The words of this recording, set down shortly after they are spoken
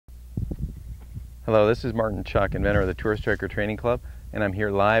Hello, this is Martin Chuck, inventor of the Tour Striker Training Club, and I'm here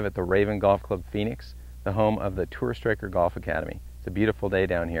live at the Raven Golf Club Phoenix, the home of the Tour Striker Golf Academy. It's a beautiful day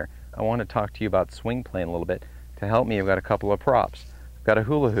down here. I want to talk to you about swing playing a little bit. To help me, I've got a couple of props. I've got a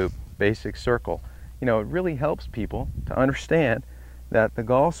hula hoop, basic circle. You know, it really helps people to understand that the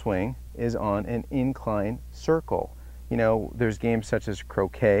golf swing is on an incline circle. You know, there's games such as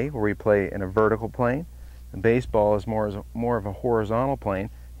croquet, where we play in a vertical plane. And baseball is more of a horizontal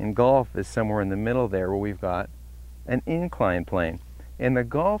plane. And golf is somewhere in the middle there, where we've got an incline plane. And the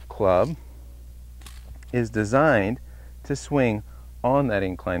golf club is designed to swing on that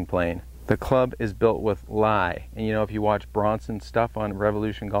incline plane. The club is built with lie. And you know, if you watch Bronson's stuff on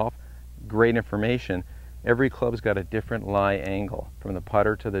Revolution Golf, great information. Every club's got a different lie angle, from the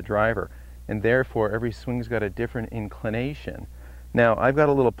putter to the driver. And therefore, every swing's got a different inclination. Now, I've got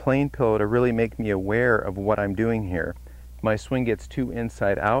a little plane pillow to really make me aware of what I'm doing here. If my swing gets too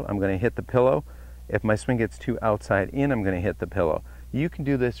inside out, I'm going to hit the pillow. If my swing gets too outside in, I'm going to hit the pillow. You can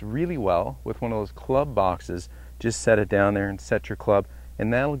do this really well with one of those club boxes. Just set it down there and set your club,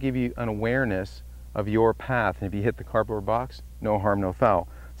 and that'll give you an awareness of your path. And if you hit the cardboard box, no harm, no foul.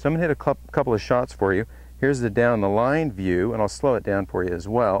 So I'm going to hit a couple of shots for you. Here's the down the line view, and I'll slow it down for you as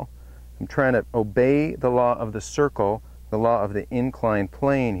well. I'm trying to obey the law of the circle, the law of the inclined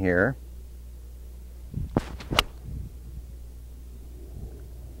plane here.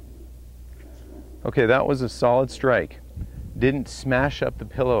 Okay, that was a solid strike. Didn't smash up the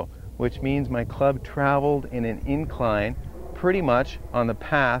pillow, which means my club traveled in an incline pretty much on the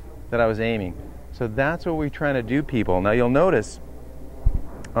path that I was aiming. So that's what we're trying to do, people. Now you'll notice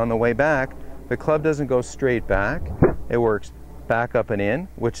on the way back, the club doesn't go straight back. It works back up and in,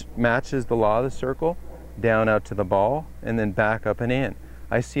 which matches the law of the circle, down out to the ball, and then back up and in.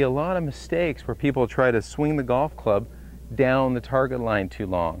 I see a lot of mistakes where people try to swing the golf club down the target line too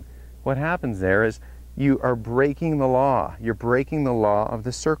long. What happens there is you are breaking the law. You're breaking the law of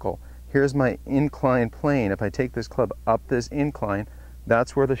the circle. Here's my inclined plane. If I take this club up this incline,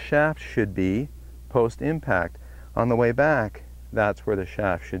 that's where the shaft should be post-impact. On the way back, that's where the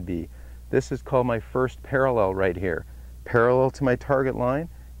shaft should be. This is called my first parallel right here. Parallel to my target line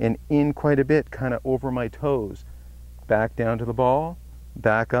and in quite a bit, kind of over my toes. Back down to the ball,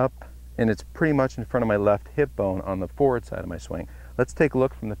 back up, and it's pretty much in front of my left hip bone on the forward side of my swing. Let's take a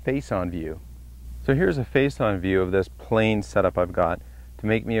look from the face-on view. So here's a face-on view of this plane setup I've got to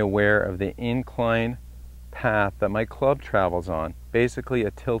make me aware of the incline path that my club travels on, basically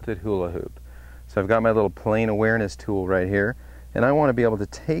a tilted hula hoop. So I've got my little plane awareness tool right here, and I want to be able to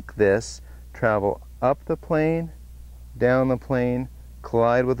take this, travel up the plane, down the plane,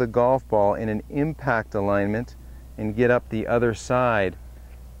 collide with the golf ball in an impact alignment, and get up the other side.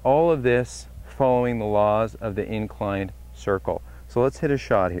 All of this following the laws of the inclined circle. So let's hit a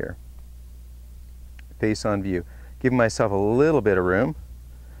shot here. Face on view. Giving myself a little bit of room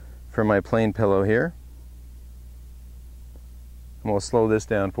for my plane pillow here. And we'll slow this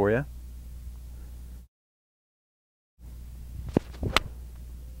down for you.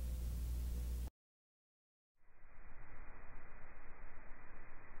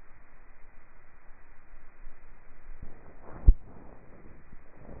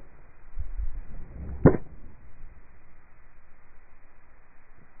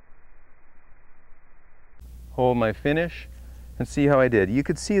 Hold my finish and see how I did. You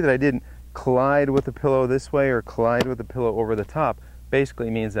could see that I didn't collide with the pillow this way or collide with the pillow over the top. Basically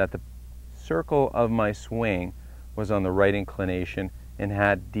means that the circle of my swing was on the right inclination and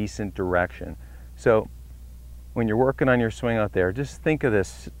had decent direction. So when you're working on your swing out there, just think of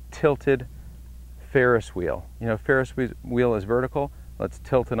this tilted Ferris wheel. You know, Ferris wheel is vertical. Let's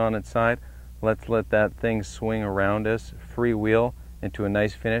tilt it on its side. Let's let that thing swing around us, free wheel into a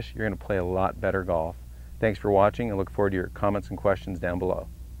nice finish. You're going to play a lot better golf. Thanks for watching. I look forward to your comments and questions down below.